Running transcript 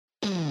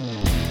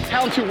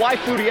down to why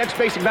Flutie X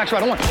basic backs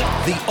right on.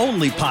 The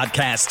only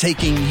podcast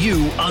taking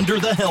you under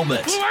the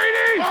helmet.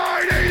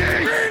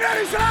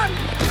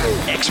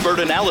 Expert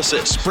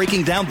analysis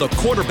breaking down the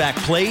quarterback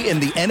play in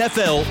the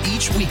NFL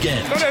each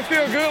weekend. Don't that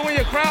feel good when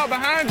your crowd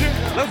behind you?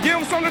 Let's give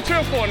them something to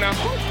cheer for now.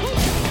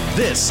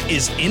 This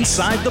is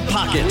Inside the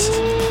Pocket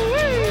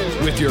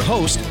with your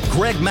host,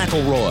 Greg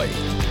McElroy.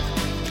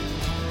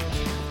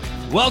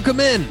 Welcome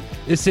in.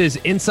 This is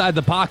Inside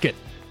the Pocket.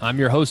 I'm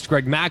your host,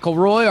 Greg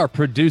McElroy. Our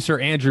producer,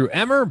 Andrew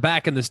Emmer,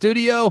 back in the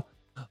studio.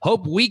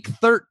 Hope Week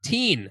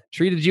 13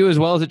 treated you as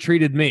well as it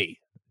treated me.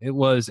 It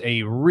was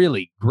a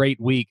really great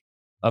week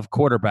of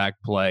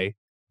quarterback play,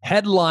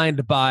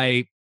 headlined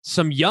by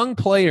some young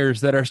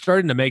players that are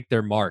starting to make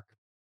their mark.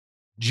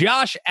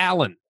 Josh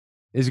Allen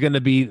is going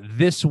to be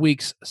this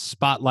week's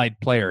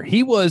spotlight player.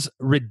 He was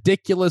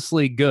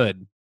ridiculously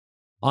good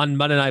on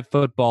Monday Night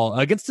Football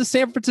against the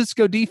San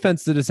Francisco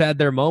defense that has had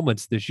their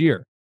moments this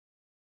year.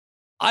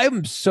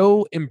 I'm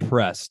so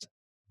impressed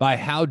by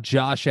how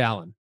Josh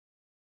Allen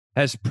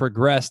has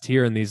progressed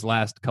here in these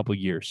last couple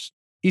years.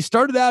 He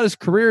started out his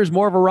career as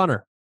more of a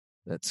runner.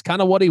 That's kind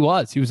of what he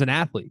was. He was an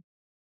athlete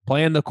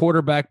playing the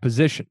quarterback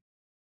position.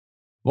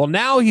 Well,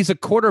 now he's a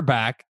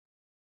quarterback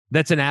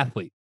that's an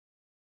athlete.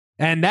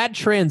 And that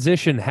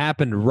transition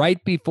happened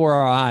right before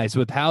our eyes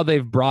with how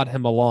they've brought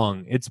him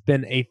along. It's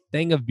been a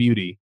thing of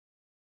beauty.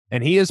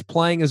 And he is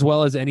playing as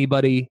well as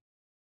anybody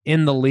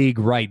in the league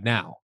right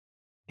now.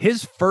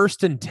 His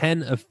 1st and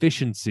 10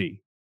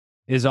 efficiency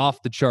is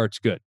off the charts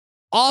good.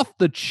 Off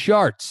the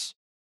charts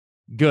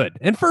good.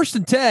 And 1st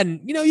and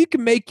 10, you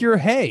can make your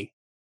hay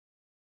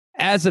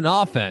as an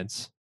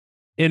offense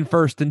in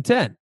 1st and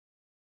 10.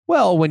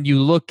 Well, when you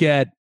look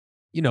at,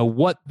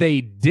 what they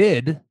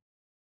did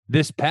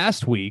this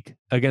past week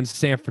against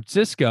San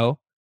Francisco,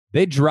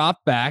 they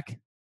dropped back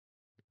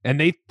and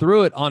they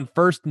threw it on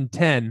 1st and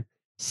 10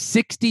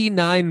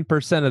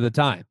 69% of the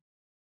time.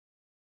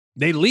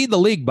 They lead the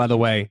league, by the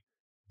way,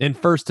 in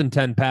 1st and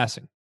 10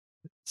 passing,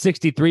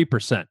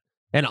 63%.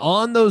 And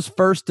on those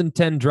 1st and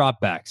 10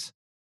 dropbacks,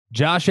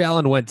 Josh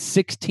Allen went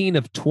 16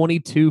 of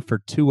 22 for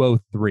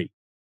 203.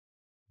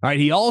 All right,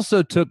 he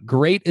also took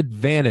great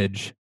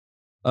advantage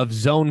of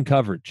zone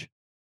coverage.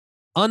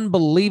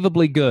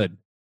 Unbelievably good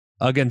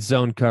against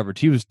zone coverage.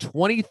 He was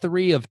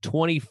 23 of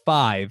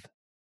 25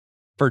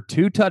 for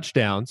 2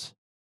 touchdowns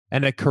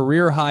and a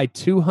career-high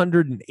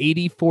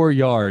 284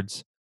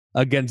 yards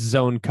against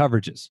zone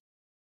coverages.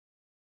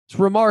 It's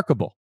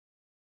remarkable.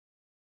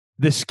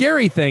 The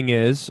scary thing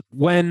is,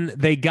 when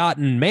they got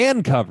in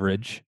man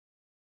coverage,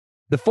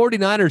 the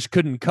 49ers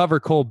couldn't cover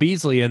Cole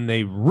Beasley, and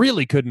they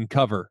really couldn't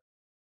cover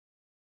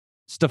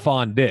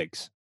Stephon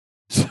Diggs.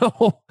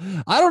 So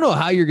I don't know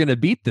how you're going to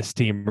beat this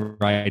team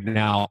right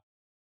now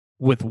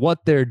with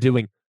what they're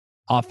doing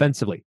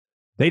offensively.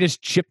 They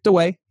just chipped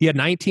away. He had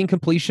 19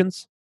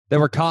 completions that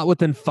were caught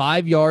within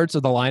 5 yards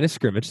of the line of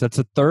scrimmage. That's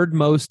the 3rd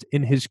most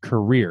in his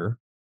career.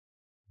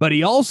 But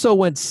he also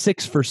went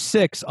 6 for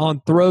 6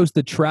 on throws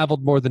that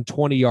traveled more than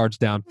 20 yards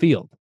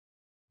downfield.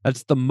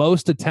 That's the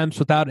most attempts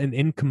without an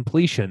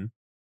incompletion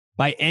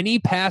by any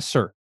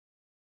passer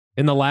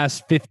in the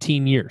last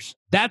 15 years.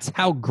 That's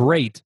how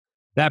great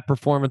that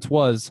performance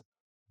was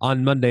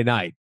on Monday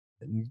night.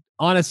 And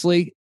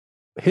honestly,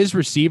 his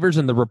receivers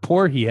and the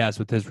rapport he has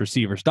with his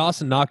receivers,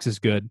 Dawson Knox is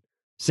good.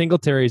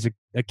 Singletary is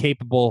a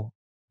capable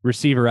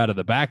receiver out of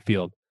the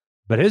backfield.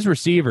 But his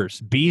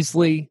receivers,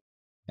 Beasley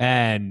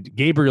and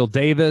Gabriel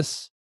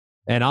Davis,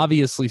 and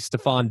obviously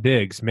Stephon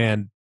Diggs,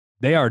 man,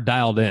 they are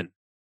dialed in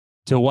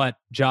to what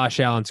Josh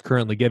Allen's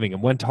currently giving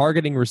him. When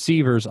targeting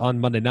receivers on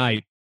Monday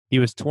night, he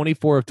was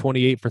 24 of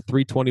 28 for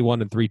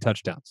 321 and 3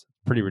 touchdowns.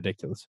 Pretty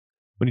ridiculous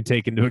when you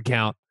take into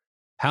account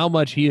how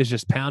much he is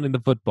just pounding the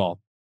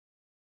football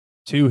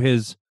to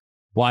his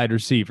wide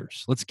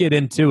receivers. Let's get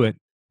into it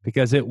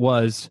because it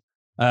was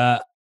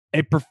a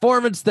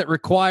performance that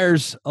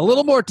requires a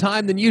little more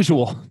time than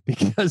usual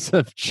because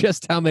of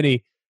just how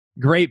many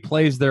great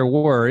plays there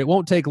were. It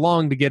won't take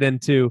long to get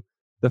into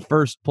the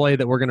first play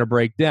that we're going to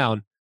break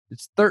down.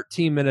 It's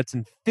 13 minutes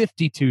and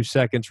 52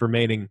 seconds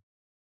remaining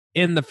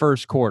in the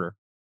first quarter.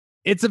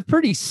 It's a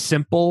pretty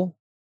simple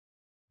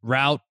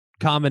route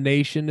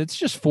combination. It's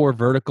just 4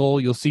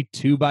 vertical. You'll see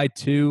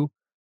 2x2.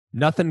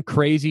 Nothing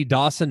crazy.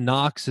 Dawson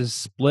Knox is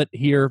split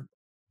here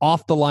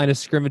off the line of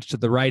scrimmage to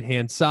the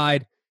right-hand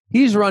side.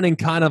 He's running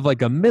kind of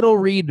like a middle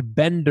read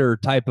bender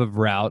type of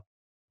route.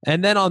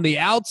 And then on the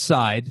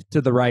outside to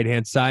the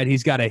right-hand side,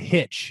 he's got a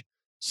hitch.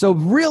 So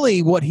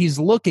really what he's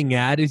looking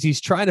at is he's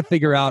trying to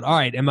figure out, all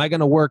right, am I going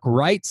to work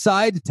right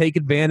side to take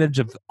advantage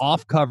of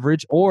off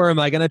coverage, or am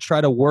I going to try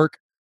to work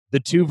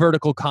the 2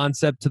 vertical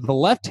concept to the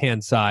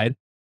left-hand side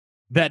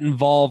that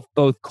involve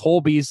both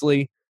Cole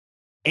Beasley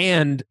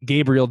and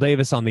Gabriel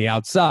Davis on the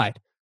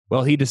outside?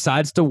 Well, he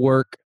decides to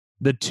work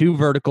the 2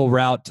 vertical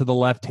route to the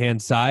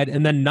left-hand side,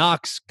 and then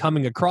Knox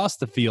coming across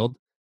the field.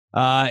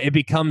 It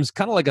becomes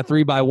kind of like a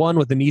 3x1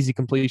 with an easy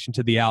completion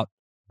to the out,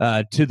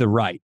 to the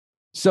right.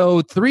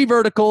 So 3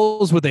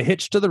 verticals with a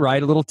hitch to the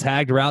right, a little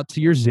tagged route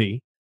to your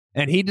Z.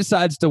 And he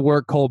decides to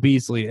work Cole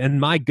Beasley. And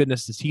my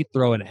goodness, does he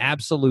throw an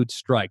absolute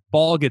strike.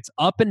 Ball gets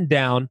up and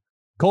down.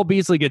 Cole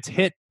Beasley gets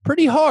hit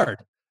pretty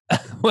hard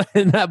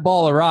when that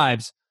ball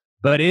arrives,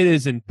 but it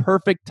is in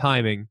perfect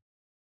timing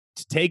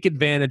to take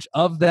advantage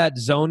of that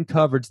zone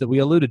coverage that we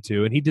alluded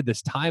to. And he did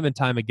this time and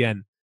time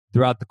again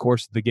throughout the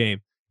course of the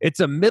game. It's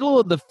a middle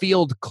of the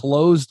field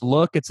closed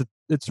look.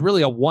 It's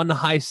really a one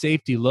high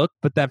safety look,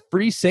 but that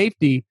free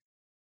safety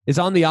is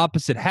on the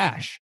opposite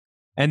hash.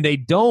 And they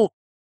don't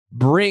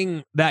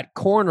bring that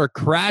corner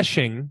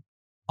crashing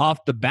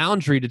off the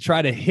boundary to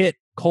try to hit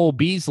Cole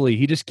Beasley.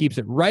 He just keeps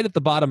it right at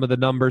the bottom of the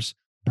numbers,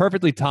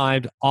 perfectly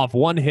timed, off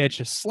one hitch,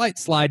 a slight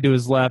slide to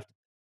his left,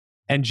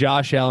 and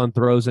Josh Allen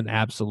throws an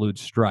absolute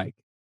strike.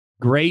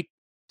 Great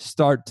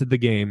start to the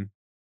game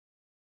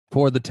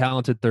for the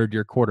talented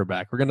third-year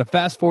quarterback. We're going to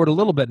fast forward a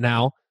little bit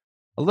now,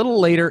 a little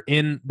later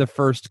in the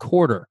first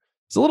quarter.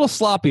 It's a little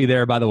sloppy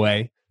there, by the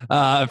way,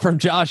 from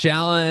Josh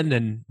Allen,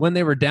 and when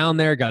they were down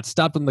there, got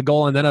stopped on the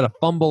goal and then had a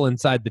fumble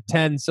inside the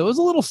 10. So it was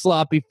a little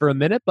sloppy for a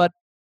minute, but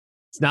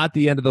it's not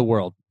the end of the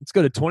world. Let's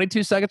go to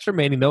 22 seconds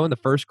remaining, though, in the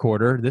first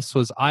quarter. This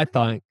was, I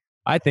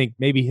think,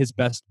 maybe his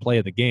best play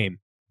of the game.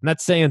 And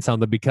that's saying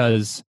something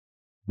because,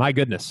 my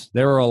goodness,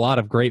 there were a lot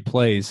of great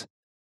plays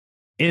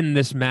in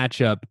this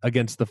matchup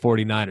against the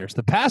 49ers.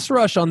 The pass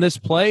rush on this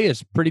play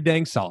is pretty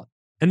dang solid.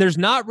 And there's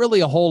not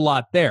really a whole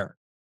lot there.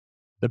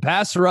 The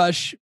pass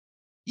rush,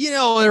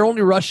 they're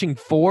only rushing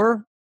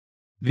 4.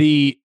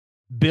 The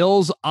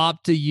Bills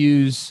opt to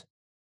use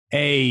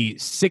a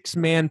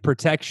 6-man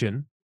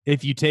protection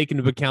if you take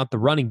into account the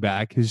running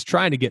back who's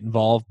trying to get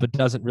involved but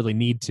doesn't really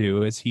need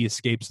to as he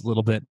escapes a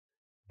little bit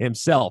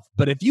himself.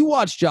 But if you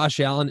watch Josh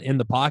Allen in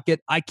the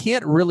pocket, I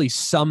can't really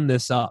sum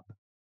this up.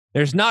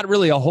 There's not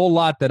really a whole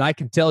lot that I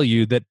can tell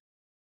you that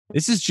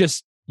this is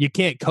just, you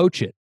can't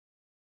coach it.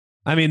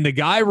 I mean, the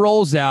guy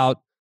rolls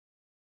out,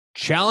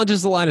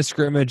 challenges the line of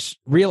scrimmage,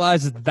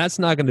 realizes that that's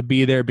not going to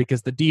be there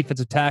because the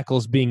defensive tackle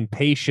is being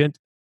patient,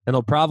 and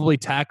they'll probably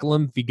tackle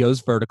him if he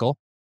goes vertical.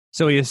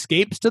 So he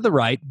escapes to the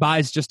right,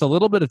 buys just a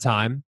little bit of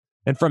time,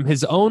 and from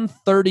his own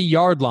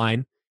 30-yard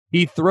line,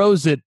 he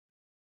throws it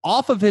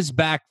off of his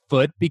back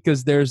foot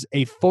because there's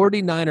a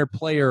 49er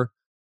player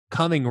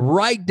coming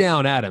right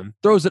down at him,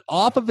 throws it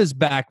off of his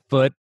back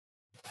foot,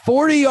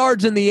 40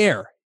 yards in the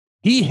air.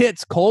 He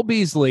hits Cole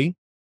Beasley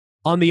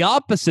on the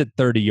opposite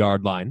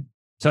 30-yard line.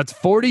 So it's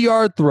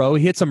 40-yard throw.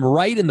 He hits him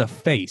right in the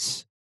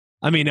face.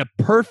 I mean, a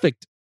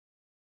perfect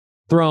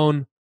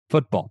thrown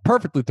football.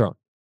 Perfectly thrown.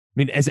 I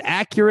mean, as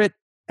accurate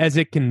as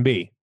it can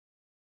be.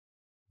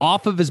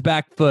 Off of his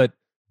back foot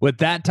with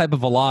that type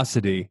of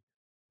velocity,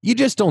 you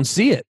just don't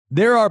see it.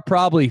 There are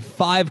probably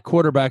 5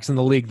 quarterbacks in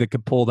the league that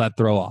could pull that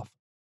throw off.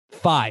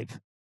 5.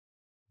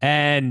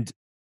 And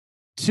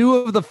 2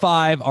 of the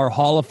 5 are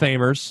Hall of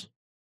Famers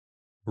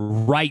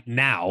right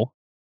now.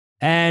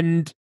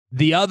 And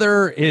the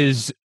other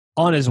is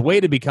on his way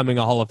to becoming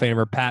a Hall of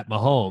Famer, Pat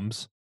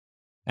Mahomes.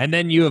 And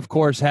then you, of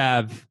course,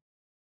 have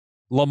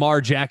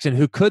Lamar Jackson,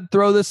 who could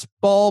throw this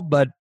ball,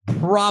 but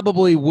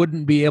probably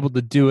wouldn't be able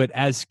to do it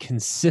as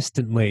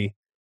consistently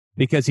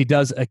because he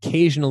does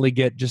occasionally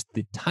get just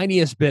the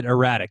tiniest bit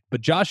erratic. But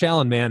Josh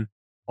Allen, man,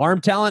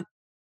 arm talent,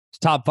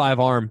 top 5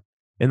 arm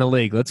in the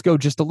league. Let's go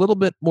just a little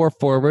bit more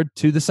forward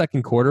to the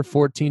second quarter,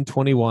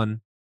 14-21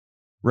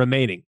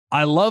 remaining.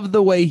 I love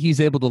the way he's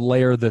able to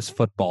layer this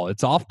football.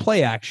 It's off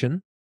play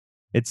action.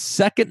 It's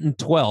 2nd and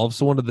 12,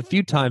 so one of the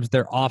few times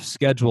they're off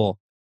schedule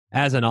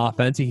as an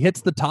offense. He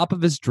hits the top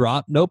of his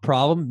drop, no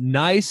problem.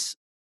 Nice,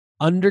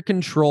 under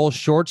control,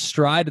 short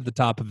stride at the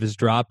top of his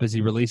drop as he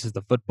releases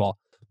the football.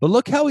 But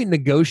look how he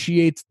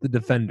negotiates the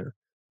defender.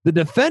 The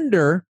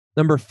defender,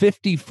 number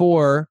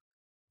 54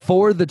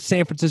 for the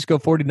San Francisco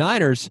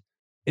 49ers,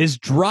 is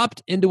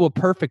dropped into a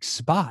perfect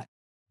spot.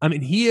 I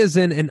mean, he is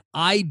in an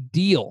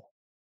ideal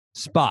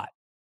spot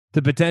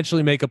to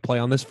potentially make a play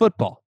on this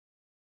football.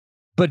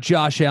 But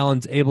Josh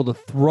Allen's able to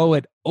throw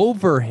it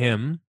over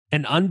him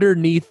and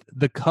underneath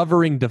the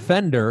covering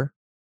defender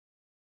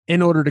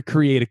in order to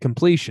create a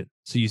completion.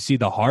 So you see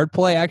the hard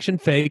play action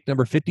fake.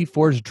 Number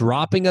 54 is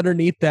dropping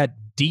underneath that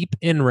deep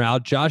in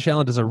route. Josh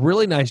Allen does a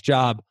really nice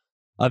job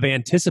of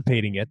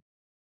anticipating it.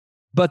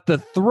 But the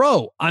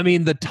throw, I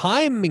mean, the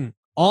timing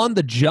on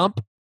the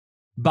jump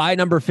by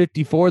number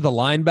 54, the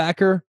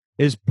linebacker,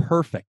 is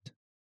perfect.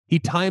 He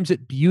times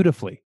it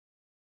beautifully.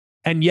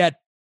 And yet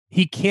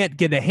he can't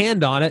get a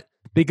hand on it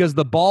because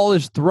the ball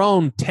is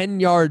thrown 10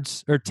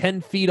 yards or 10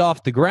 feet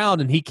off the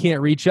ground and he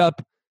can't reach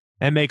up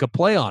and make a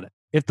play on it.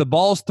 If the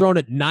ball's thrown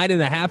at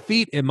 9.5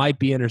 feet, it might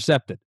be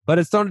intercepted. But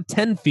it's thrown at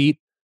 10 feet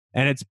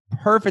and it's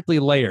perfectly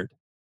layered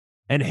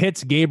and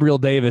hits Gabriel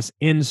Davis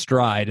in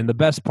stride. And the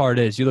best part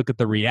is you look at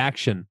the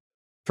reaction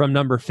from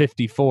number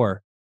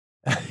 54.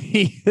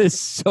 He is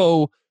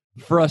so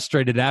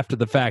frustrated after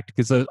the fact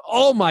because,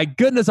 oh my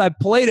goodness, I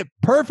played it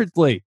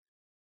perfectly.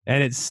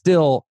 And it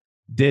still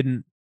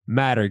didn't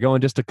matter.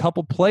 Going just a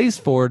couple plays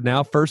forward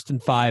now, 1st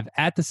and 5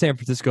 at the San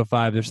Francisco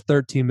 5. There's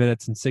 13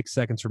 minutes and 6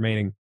 seconds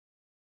remaining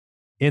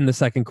in the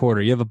second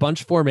quarter. You have a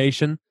bunch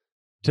formation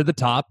to the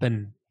top,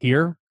 and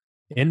here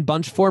in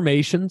bunch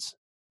formations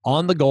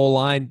on the goal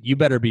line, you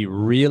better be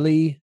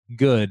really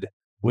good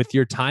with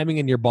your timing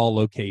and your ball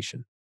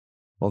location.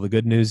 Well, the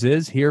good news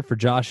is here for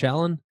Josh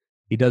Allen,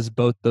 he does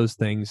both those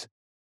things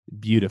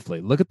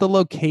beautifully. Look at the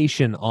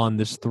location on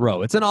this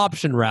throw. It's an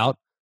option route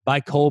by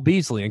Cole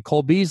Beasley, and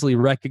Cole Beasley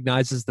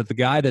recognizes that the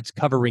guy that's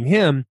covering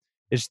him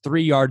is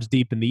 3 yards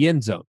deep in the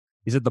end zone.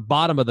 He's at the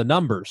bottom of the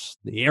numbers,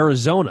 the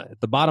Arizona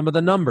at the bottom of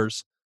the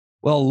numbers.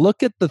 Well,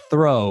 look at the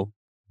throw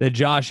that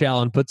Josh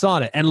Allen puts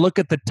on it, and look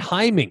at the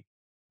timing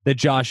that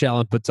Josh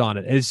Allen puts on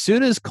it. As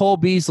soon as Cole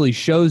Beasley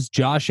shows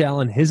Josh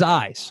Allen his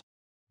eyes,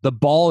 the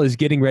ball is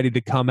getting ready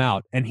to come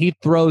out, and he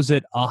throws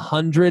it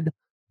 100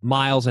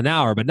 miles an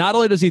hour. But not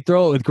only does he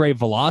throw it with great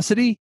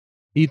velocity,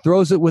 he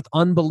throws it with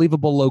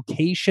unbelievable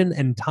location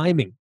and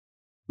timing.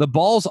 The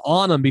ball's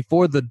on him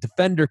before the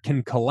defender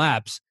can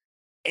collapse,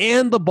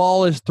 and the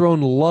ball is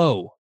thrown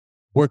low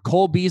where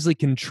Cole Beasley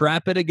can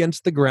trap it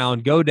against the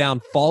ground, go down,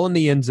 fall in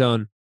the end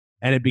zone,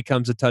 and it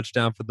becomes a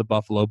touchdown for the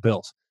Buffalo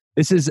Bills.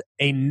 This is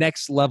a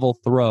next-level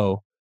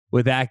throw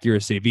with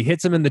accuracy. If he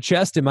hits him in the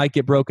chest, it might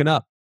get broken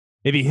up.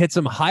 If he hits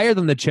him higher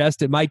than the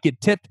chest, it might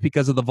get tipped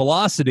because of the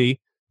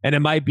velocity, and it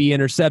might be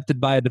intercepted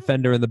by a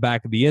defender in the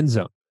back of the end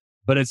zone.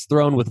 But it's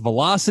thrown with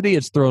velocity,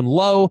 it's thrown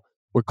low,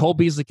 where Cole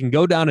Beasley can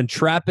go down and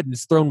trap it, and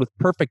it's thrown with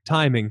perfect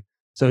timing,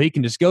 so he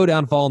can just go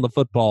down, fall on the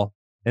football,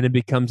 and it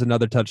becomes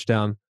another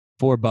touchdown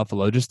for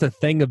Buffalo. Just a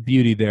thing of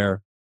beauty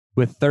there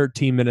with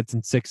 13 minutes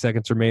and 6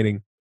 seconds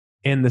remaining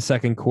in the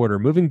second quarter.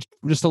 Moving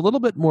just a little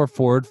bit more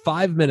forward,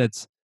 5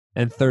 minutes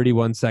and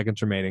 31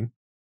 seconds remaining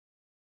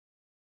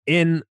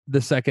in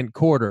the second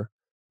quarter.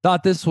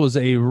 Thought this was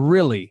a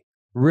really,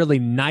 really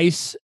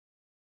nice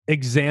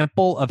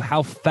example of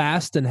how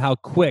fast and how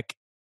quick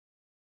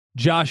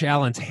Josh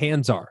Allen's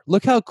hands are.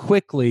 Look how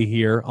quickly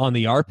here on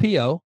the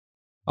RPO.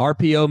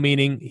 RPO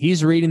meaning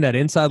he's reading that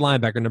inside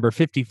linebacker, number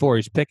 54.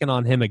 He's picking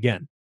on him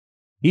again.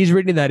 He's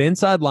reading that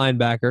inside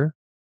linebacker,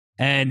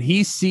 and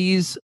he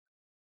sees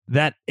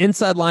that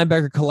inside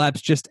linebacker collapse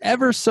just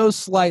ever so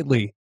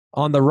slightly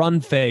on the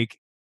run fake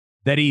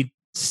that he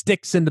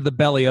sticks into the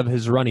belly of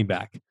his running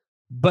back.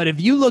 But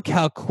if you look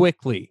how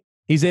quickly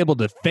he's able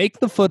to fake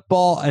the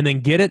football and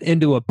then get it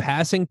into a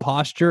passing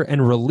posture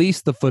and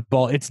release the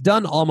football, it's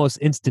done almost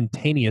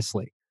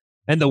instantaneously.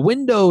 And the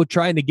window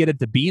trying to get it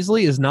to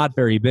Beasley is not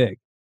very big.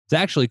 It's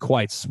actually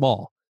quite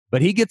small.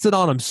 But he gets it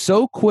on him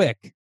so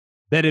quick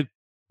that it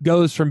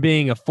goes from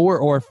being a 4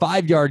 or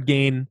 5 yard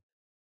gain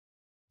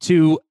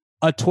to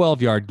a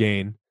 12-yard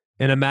gain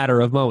in a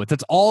matter of moments.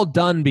 It's all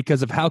done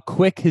because of how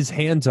quick his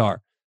hands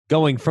are,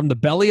 going from the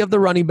belly of the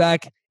running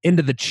back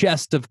into the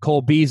chest of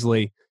Cole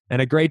Beasley.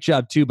 And a great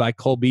job, too, by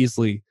Cole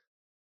Beasley,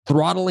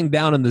 throttling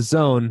down in the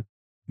zone,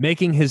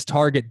 making his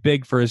target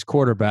big for his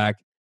quarterback,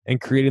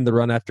 and creating the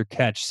run after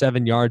catch,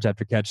 7 yards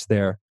after catch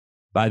there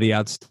by the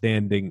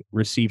outstanding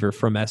receiver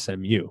from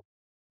SMU.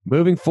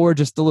 Moving forward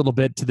just a little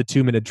bit to the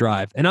 2-minute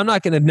drive. And I'm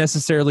not going to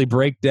necessarily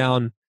break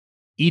down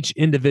each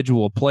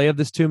individual play of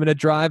this 2-minute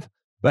drive,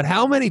 but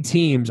how many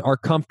teams are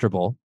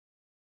comfortable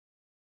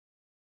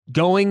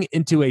going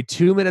into a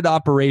 2-minute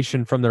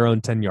operation from their own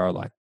 10-yard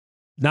line?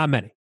 Not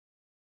many.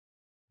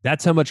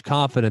 That's how much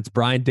confidence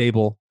Brian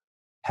Daboll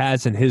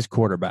has in his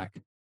quarterback.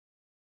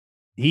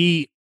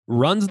 He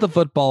runs the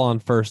football on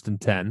 1st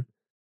and 10,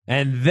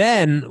 and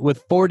then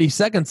with 40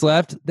 seconds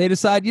left, they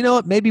decide, you know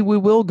what, maybe we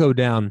will go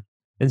down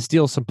and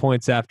steal some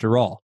points after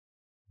all.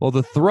 Well,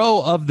 the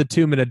throw of the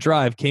 2-minute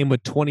drive came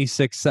with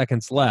 26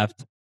 seconds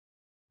left,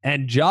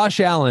 and Josh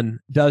Allen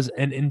does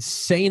an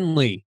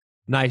insanely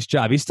nice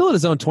job. He's still at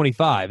his own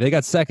 25. They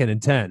got 2nd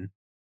and 10.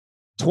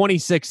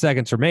 26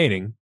 seconds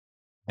remaining.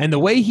 And the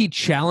way he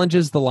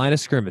challenges the line of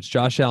scrimmage,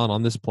 Josh Allen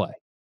on this play,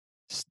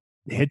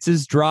 hits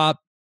his drop,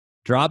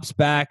 drops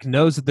back,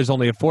 knows that there's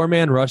only a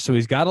 4-man rush, so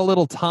he's got a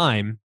little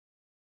time.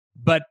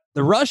 But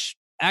the rush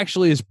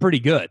actually is pretty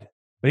good.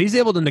 But he's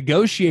able to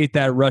negotiate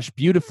that rush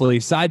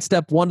beautifully,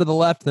 sidestep one to the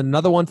left, then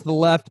another one to the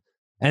left.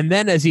 And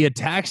then as he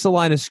attacks the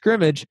line of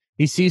scrimmage,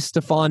 he sees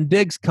Stephon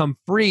Diggs come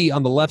free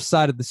on the left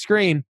side of the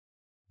screen,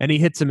 and he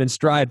hits him in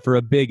stride for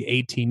a big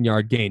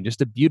 18-yard gain.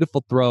 Just a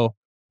beautiful throw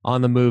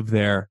on the move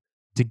there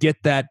to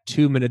get that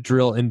 2-minute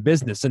drill in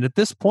business. And at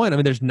this point, I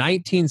mean, there's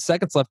 19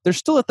 seconds left. They're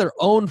still at their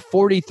own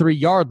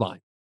 43-yard line.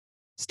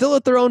 Still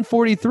at their own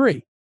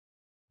 43.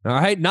 All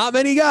right, not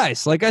many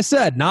guys. Like I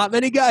said, not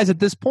many guys at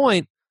this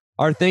point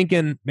are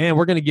thinking, man,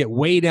 we're going to get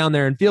way down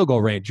there in field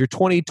goal range. You're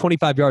 20,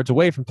 25 yards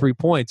away from 3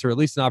 points, or at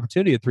least an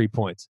opportunity at 3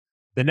 points.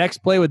 The next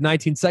play with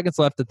 19 seconds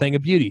left, a thing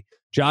of beauty.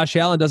 Josh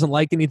Allen doesn't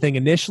like anything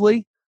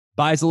initially,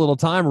 buys a little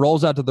time,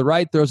 rolls out to the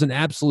right, throws an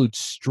absolute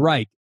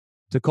strike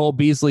to Cole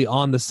Beasley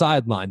on the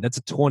sideline. That's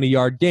a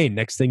 20-yard gain.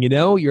 Next thing you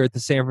know, you're at the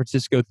San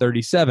Francisco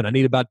 37. I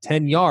need about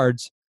 10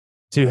 yards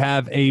to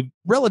have a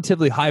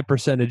relatively high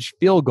percentage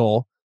field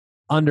goal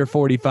under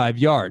 45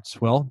 yards.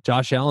 Well,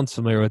 Josh Allen's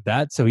familiar with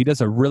that, so he does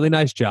a really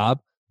nice job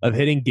of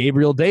hitting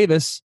Gabriel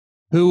Davis,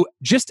 who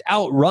just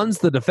outruns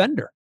the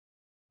defender.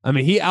 I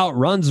mean, he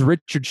outruns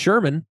Richard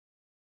Sherman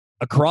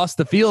across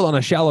the field on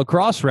a shallow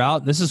cross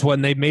route. This is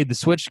when they made the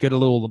switch to get a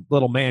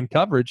little man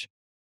coverage.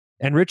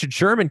 and Richard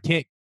Sherman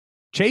can't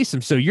chase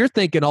him. So you're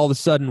thinking all of a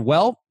sudden,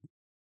 well,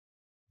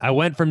 I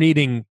went from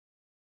needing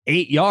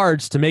 8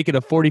 yards to make it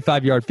a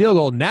 45-yard field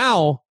goal.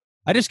 Now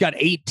I just got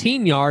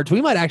 18 yards.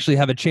 We might actually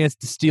have a chance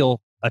to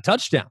steal a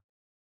touchdown.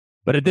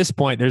 But at this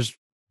point, there's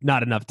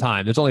not enough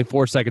time. There's only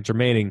 4 seconds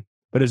remaining.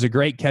 But it's a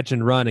great catch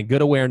and run and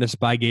good awareness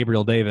by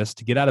Gabriel Davis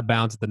to get out of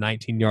bounds at the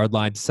 19-yard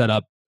line to set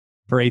up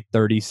for a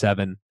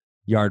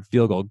 37-yard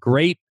field goal.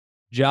 Great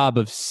job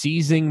of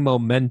seizing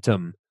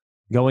momentum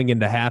going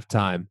into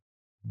halftime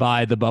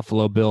by the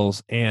Buffalo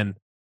Bills and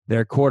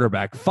their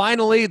quarterback.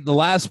 Finally, the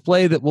last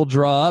play that we'll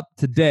draw up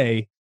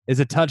today is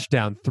a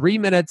touchdown. 3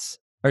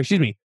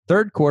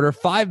 quarter,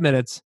 5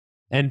 minutes,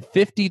 and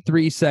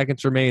 53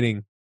 seconds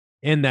remaining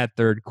in that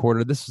third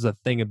quarter. This was a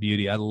thing of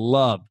beauty. I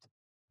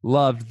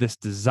loved this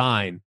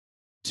design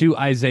to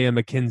Isaiah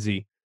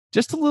McKenzie.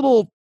 Just a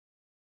little,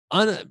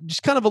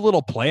 just kind of a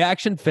little play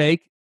action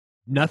fake.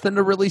 Nothing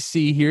to really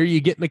see here. You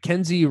get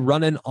McKenzie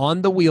running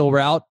on the wheel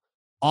route,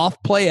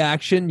 off play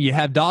action. You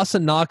have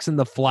Dawson Knox in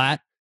the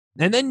flat.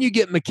 And then you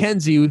get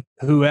McKenzie,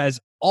 who has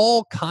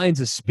all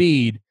kinds of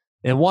speed,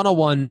 and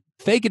one-on-one,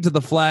 fake it to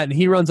the flat, and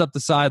he runs up the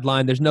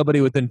sideline. There's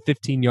nobody within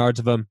 15 yards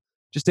of him.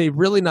 Just a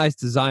really nice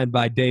design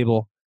by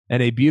Dable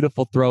and a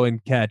beautiful throw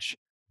and catch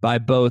by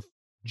both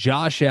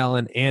Josh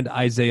Allen and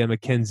Isaiah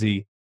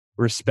McKenzie,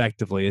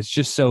 respectively. It's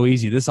just so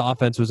easy. This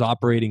offense was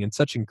operating in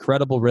such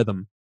incredible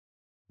rhythm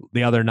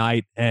the other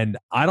night, and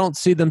I don't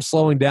see them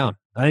slowing down.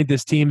 I think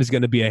this team is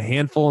going to be a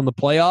handful in the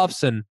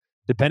playoffs, and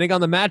depending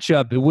on the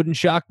matchup, it wouldn't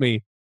shock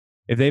me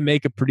if they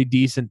make a pretty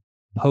decent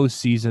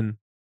postseason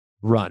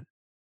run,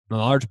 in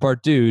large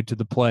part due to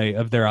the play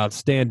of their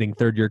outstanding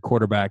third-year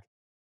quarterback,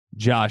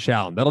 Josh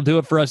Allen. That'll do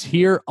it for us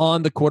here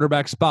on the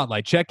Quarterback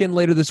Spotlight. Check in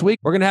later this week.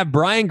 We're going to have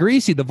Brian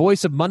Griese, the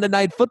voice of Monday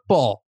Night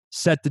Football,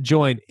 set to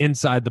join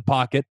Inside the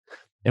Pocket.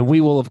 And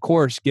we will, of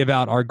course, give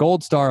out our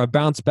Gold Star, a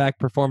Bounce Back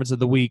Performance of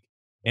the Week,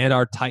 and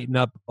our Tighten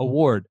Up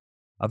Award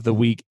of the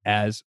Week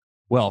as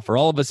well. For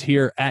all of us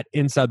here at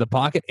Inside the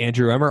Pocket,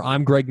 Andrew Emmer,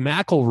 I'm Greg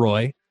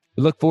McElroy.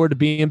 We look forward to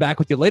being back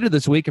with you later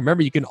this week. And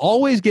remember, you can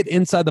always get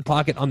Inside the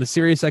Pocket on the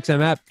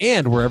SiriusXM app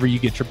and wherever you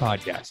get your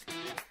podcast.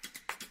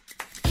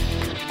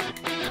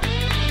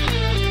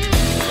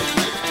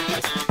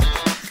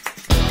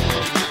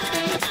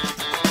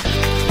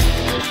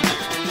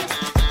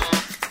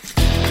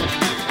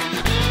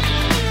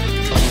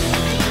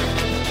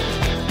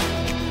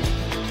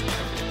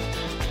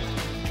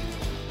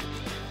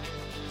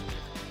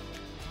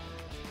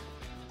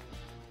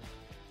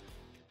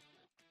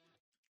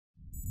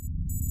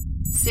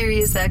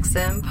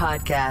 SiriusXM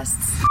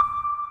podcasts.